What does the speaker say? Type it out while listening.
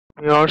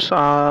Viewers,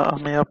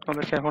 আমি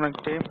আপনাদেরকে এখন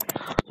একটি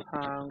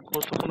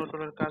গুরুত্বপূর্ণ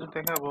টুলের কাজ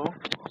দেখাবো।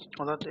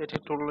 অর্থাৎ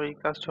এই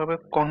কাজটি হবে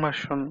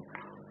কনভার্সন।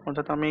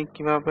 অর্থাৎ আমি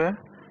কিভাবে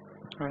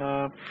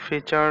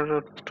ফিচার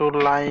টু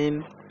লাইন,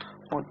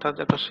 অর্থাৎ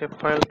একটা শেপ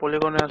ফাইল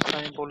পলিগনে আছে,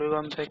 আমি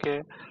পলিগন থেকে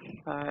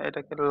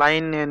এটাকে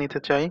লাইন নিয়ে নিতে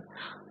চাই,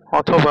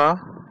 অথবা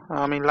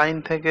আমি লাইন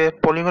থেকে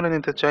পলিগনে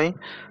নিতে চাই,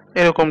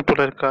 এরকম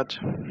টুলের কাজ।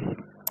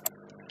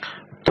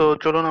 তো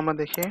চলুন আমরা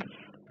দেখি।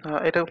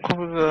 এটা খুব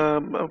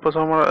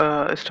প্রথম আমরা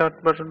স্টার্ট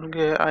বাটন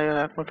গিয়ে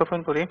একমাত্র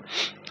ওপেন করি।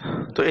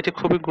 তো এটি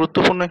খুবই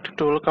গুরুত্বপূর্ণ একটি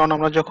টুল, কারণ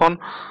আমরা যখন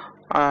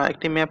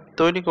একটি ম্যাপ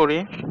তৈরি করি,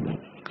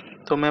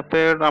 তো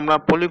ম্যাপের আমরা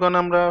পলিগন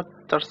আমরা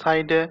তার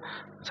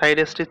সাইড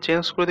এসটি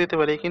চেঞ্জ করে দিতে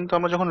পারি, কিন্তু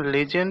আমরা যখন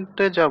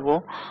লিজেন্ডে যাব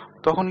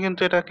তখন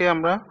কিন্তু এটাকে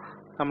আমরা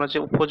আমরা যে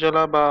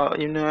উপজেলা বা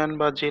ইউনিয়ন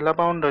বা জেলা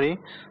বাউন্ডারি,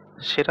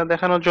 সেটা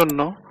দেখানোর জন্য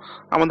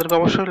আমাদেরকে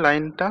অবশ্যই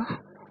লাইনটা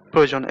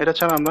প্রয়োজন। এটা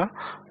ছাড়া আমরা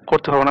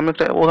করতে পারবো না। আমি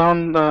একটা উদাহরণ,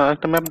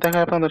 একটা ম্যাপ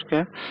দেখাই আপনাদেরকে,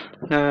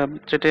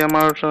 যেটি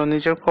আমার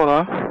নিজের করা।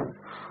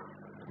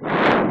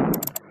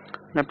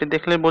 ম্যাপটি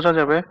দেখলেই বোঝা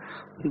যাবে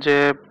যে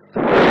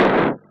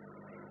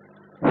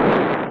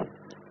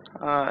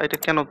এটা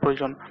কেন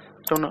প্রয়োজন।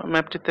 যেমন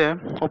ম্যাপটিতে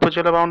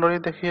উপজেলা বাউন্ডারি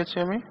দেখিয়েছি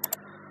আমি,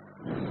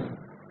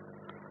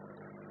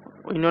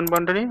 ইউনিয়ন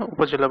বাউন্ডারি,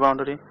 উপজেলা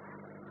বাউন্ডারি।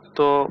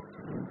 তো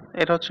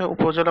এটা হচ্ছে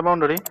উপজেলা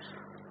বাউন্ডারি,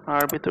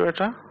 আর ভিতরে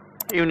এটা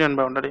ইউনিয়ন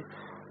বাউন্ডারি।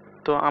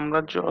 তো আমরা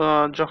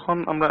যখন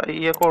আমরা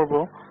করব,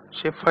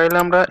 সে ফাইলে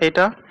আমরা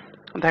এটা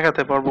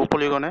দেখাতে পারবো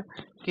পলিগনে,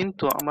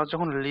 কিন্তু আমরা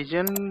যখন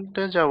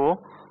লিজেন্ডে যাব,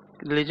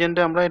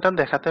 লিজেন্ডে আমরা এটা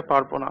দেখাতে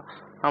পারবো না।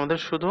 আমাদের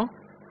শুধু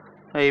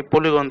এই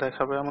পলিগন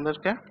দেখাবে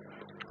আমাদেরকে,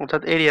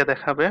 অর্থাৎ এরিয়া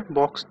দেখাবে,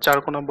 বক্স,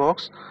 চারকোনা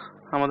বক্স,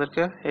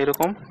 আমাদেরকে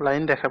এরকম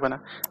লাইন দেখাবে না।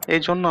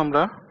 এই জন্য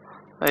আমরা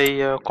এই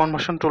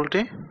কনভার্সন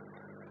টুলটি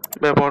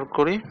ব্যবহার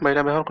করি, বা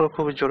এটা ব্যবহার করা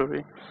খুবই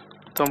জরুরি।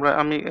 তো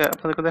আমি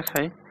আপনাদেরকে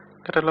দেখাই।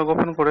 ক্যাটালগ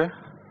ওপেন করে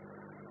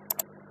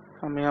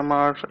আমি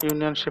আমার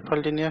ইউনিয়ন শেপ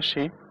ফাইলটি নিয়ে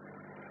আসি।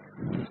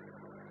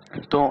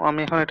 তো আমি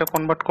এখন এটা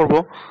কনভার্ট করব।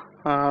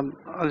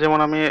 যেমন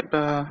আমি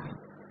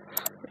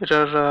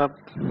এটার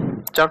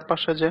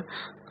চারপাশে যে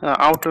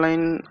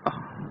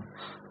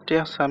আউটলাইনটি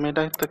আছে, আমি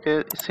এটা থেকে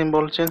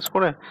সিম্বল চেঞ্জ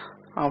করে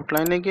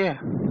আউটলাইনে গিয়ে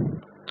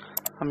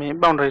আমি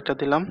বাউন্ডারিটা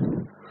দিলাম।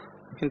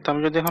 কিন্তু আমি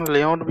যদি এখন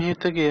লেআউট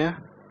ভিউতে গিয়ে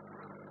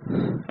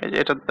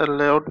এটা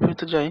লেআউট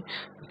ভিউতে যাই,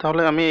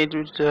 তাহলে আমি এই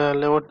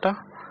লেআউটটা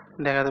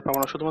দেখাতে পারবো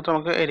না, শুধুমাত্র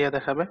আমাকে এরিয়া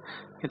দেখাবে,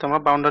 কিন্তু আমরা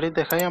বাউন্ডারি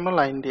দেখাই আমরা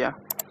লাইন দিয়া।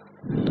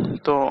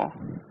 তো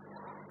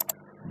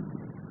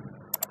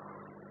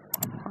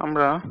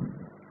আমরা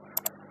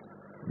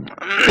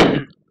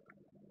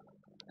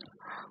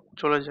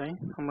চলে যাই,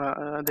 আমরা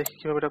দেখি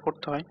কিভাবে এটা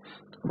করতে হয়।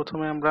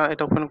 প্রথমে আমরা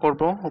এটা ওপেন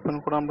করব, ওপেন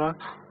করে আমরা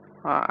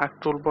আর্ক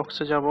টুল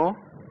বক্সে যাব।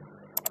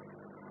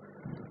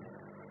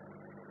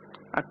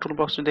 আর্ক টুল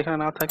বক্স যদি এখানে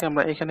না থাকে,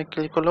 আমরা এখানে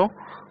ক্লিক করলেও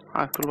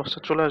আর্ক টুল বক্সে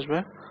চলে আসবে।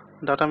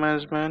 ডাটা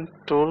ম্যানেজমেন্ট,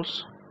 টুলস,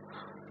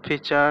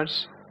 ফিচার্স,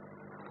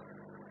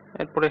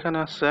 এরপর এখানে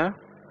আছে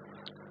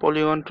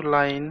polygon two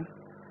line,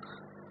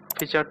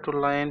 feature two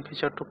line,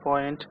 feature two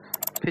point,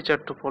 feature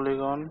two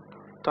polygon.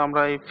 তো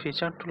আমরা এই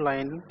ফিচার টু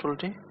লাইন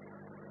টুলটি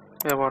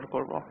ব্যবহার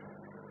করব।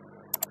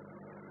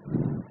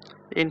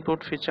 ইনপুট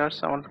ফিচার্স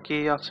আমার কি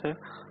আছে,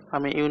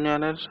 আমি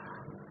ইউনিয়নের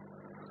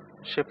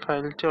শেপ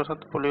ফাইলটি অর্থাৎ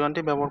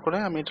পলিগনটি ব্যবহার করে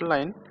আমি এটা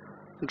লাইন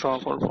ড্র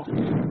করব।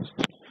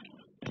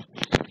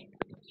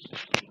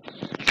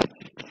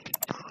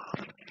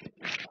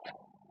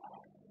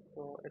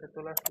 তো এটা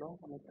চলে আসলো,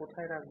 আমি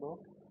কোথায় রাখবো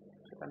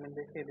সেটা আমি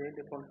দেখিয়ে দিই।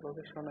 ডিফল্ট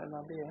লোকেশনে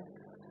না দিয়ে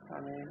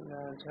আমি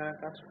যেখানে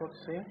কাজ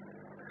করছি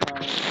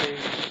সেই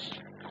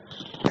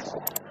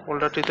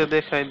ফোল্ডারটিতে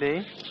দেখাই দেই।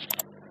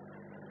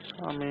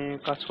 আমি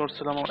কাজ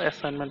করছিলাম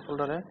অ্যাসাইনমেন্ট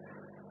ফোল্ডারে।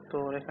 তো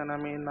এখানে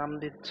আমি নাম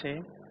দিচ্ছি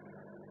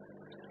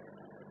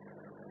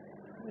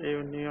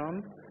ইউনিয়ন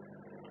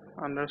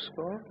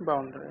আন্ডারস্কোর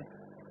বাউন্ডারি,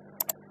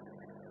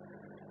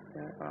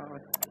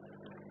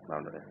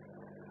 বাউন্ডারি।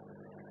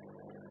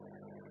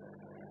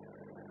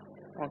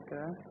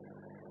 ওকে,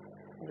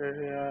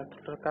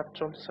 কাজ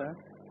চলছে।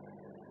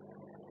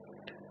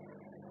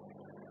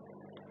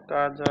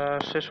 কাজ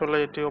শেষ হলে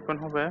এটি ওপেন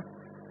হবে।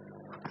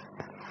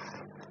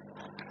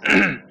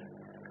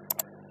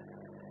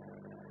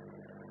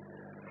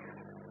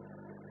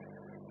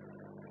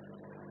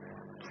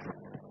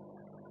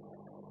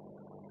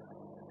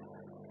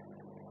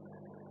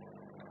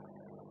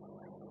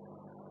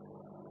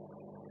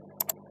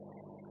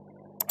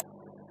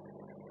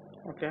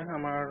 ওকে,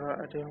 আমার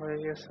এটি হয়ে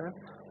গেছে,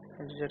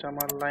 যেটা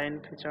আমার লাইন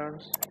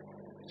ফিচার্স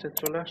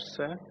চলে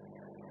আসছে।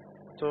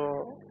 তো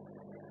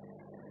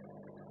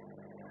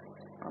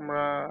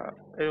আমরা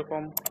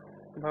এরকম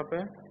ভাবে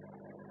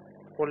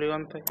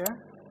পলিগন থেকে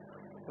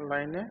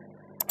লাইনে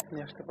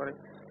নিয়ে আসতে পারি।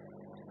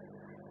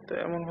 তো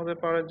এমন হতে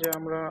পারে যে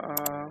আমরা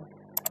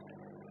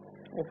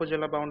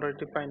উপজেলা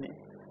বাউন্ডারিটি পাইনি।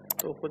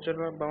 তো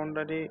উপজেলা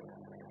বাউন্ডারি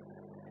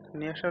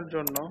নিয়ে আসার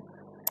জন্য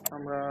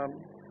আমরা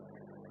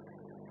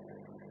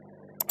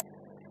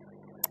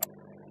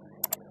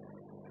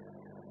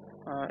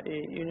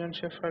এই ইউনিয়ন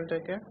শেপ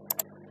ফাইলটাকে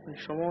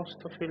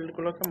সমস্ত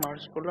ফিল্ডগুলোকে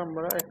মার্জ করলে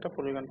আমরা একটা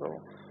পলিগন পাবো।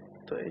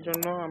 তো তো এই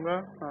জন্য আমরা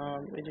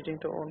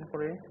এডিটিংটা অন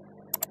করে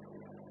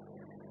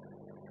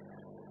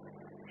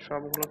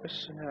সবগুলোকে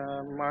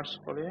মার্জ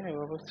করে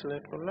এভাবে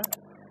সিলেক্ট করলে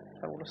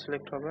সবগুলো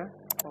সিলেক্ট হবে।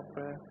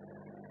 ওকে,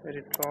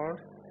 এডিটর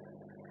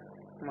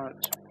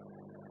মার্জ,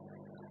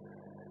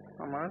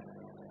 আমার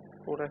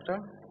পুরো একটা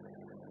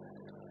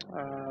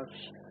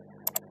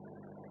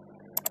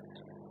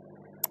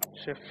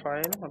শেপ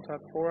ফাইল অর্থাৎ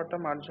পুরোটা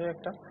মার্জ হয়ে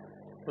একটা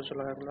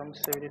উপজেলা হয়ে গেলাম।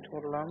 সেভ এডিট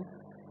করলাম,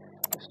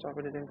 স্টপ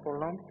এডিটিং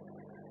করলাম।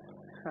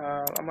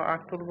 আমরা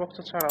আর্ট টুল বক্স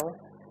ছাড়াও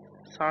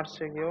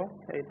সার্চে গিয়েও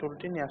এই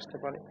টুলটি নিয়ে আসতে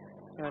পারি।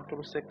 এখানে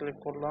টুলসে ক্লিক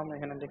করলাম,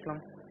 এখানে লিখলাম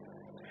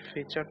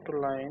feature two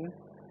line,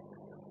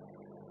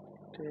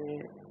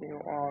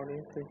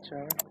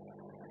 feature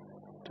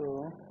two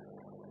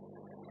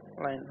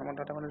line, আমার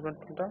ডাটা ম্যানেজমেন্ট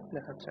টুলটা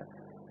দেখাচ্ছে।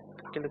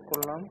 ক্লিক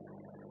করলাম,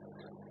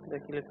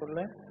 ক্লিক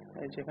করলে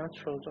এই যেখানে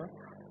সোজা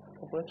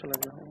উপরে চলে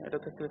যাবে,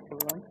 এটাতে ক্লিক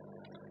করলাম,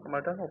 আমার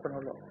এটা ওপেন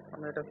হলো।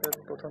 আমি এটাকে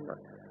প্রথমবার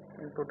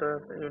ইনপুটের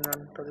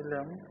ইউনিয়নটা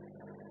দিলাম,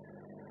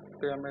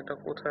 আমি এটা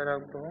কোথায়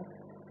রাখবো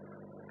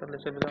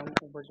লিখে দিলাম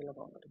উপজেলা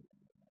বাউন্ডারি,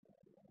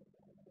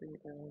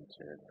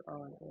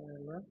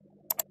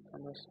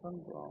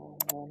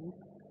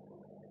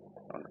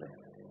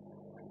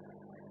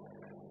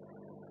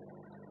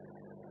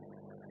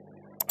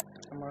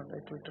 আমার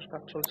এই টুলটার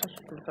কাজ চলছে,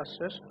 টুল কাজ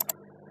শেষ,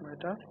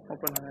 এটা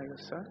ওপেন হয়ে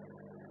গেছে।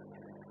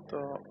 তো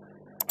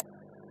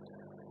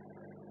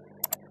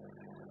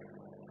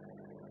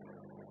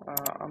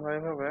আমরা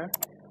এভাবে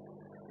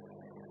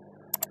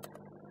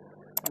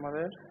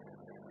আমাদের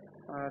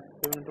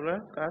বিভিন্ন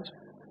টুলের কাজ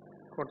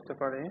করতে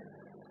পারি।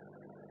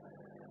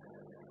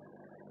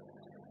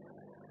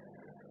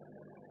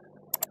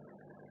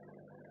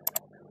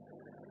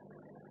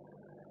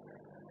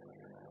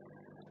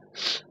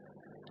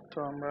 তো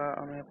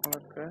আমি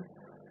আপনাদেরকে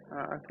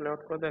একটা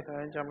লেআউট করে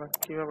দেখাই যে আমরা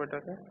কিভাবে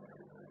এটাকে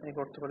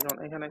করতে পারি। যেমন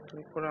এখানে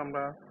ক্লিক করে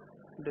আমরা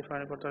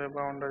ডিফাইন করতে পারি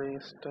বাউন্ডারি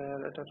স্টাইল,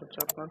 এটা হচ্ছে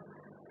আপনার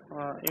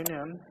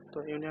ইউনিয়ন। তো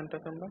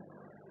ইউনিয়নটাকে আমরা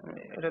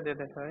এটা দিয়ে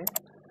দেখাই,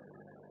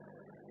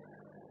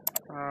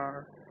 আর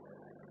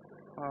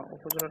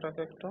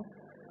উপজেলাটাকে একটু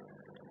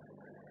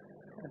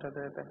এটা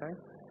দিয়ে দেখাই।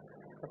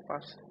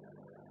 পাঁচ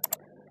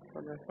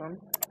দেখুন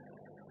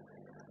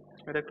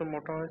এটা একটু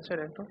মোটা হয়েছে,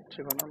 এটা একটু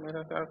চিকন, আমি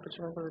এটাকে আর একটু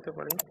চিকন করে দিতে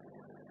পারি,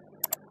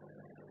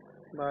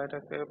 বা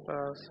এটাকে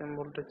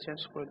সিম্বলটা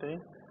চেঞ্জ করে দিই,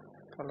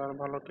 তাহলে আর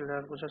ভালো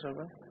ক্লিয়ার বোঝা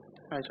যাবে।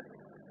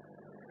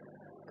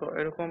 তো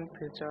এরকম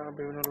ফিচার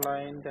বিভিন্ন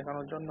লাইন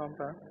দেখানোর জন্য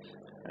আমরা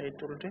এই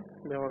টুলটি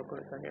ব্যবহার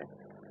করে থাকি।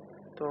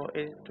 তো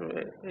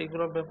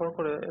এইগুলো ব্যবহার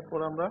করে এরপর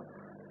আমরা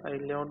এই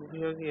লেআউট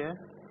ভিউ গিয়ে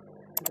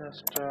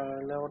জাস্ট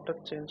লেআউটটা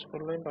চেঞ্জ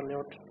করলেই বা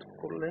লেআউট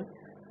করলেই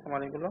আমার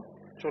এগুলো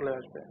চলে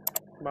আসবে।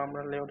 বা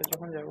আমরা লেআউটে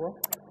যখন যাব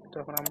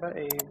তখন আমরা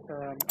এই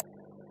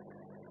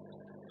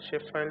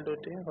শেপ ফাইল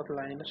দুটি অর্থাৎ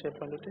লাইনের শেপ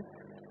ফাইল দুটি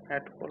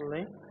অ্যাড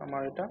করলেই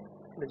আমার এটা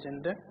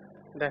লেজেন্ডে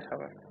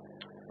দেখাবে।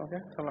 ওকে,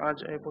 তাহলে আজ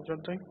এই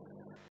পর্যন্তই।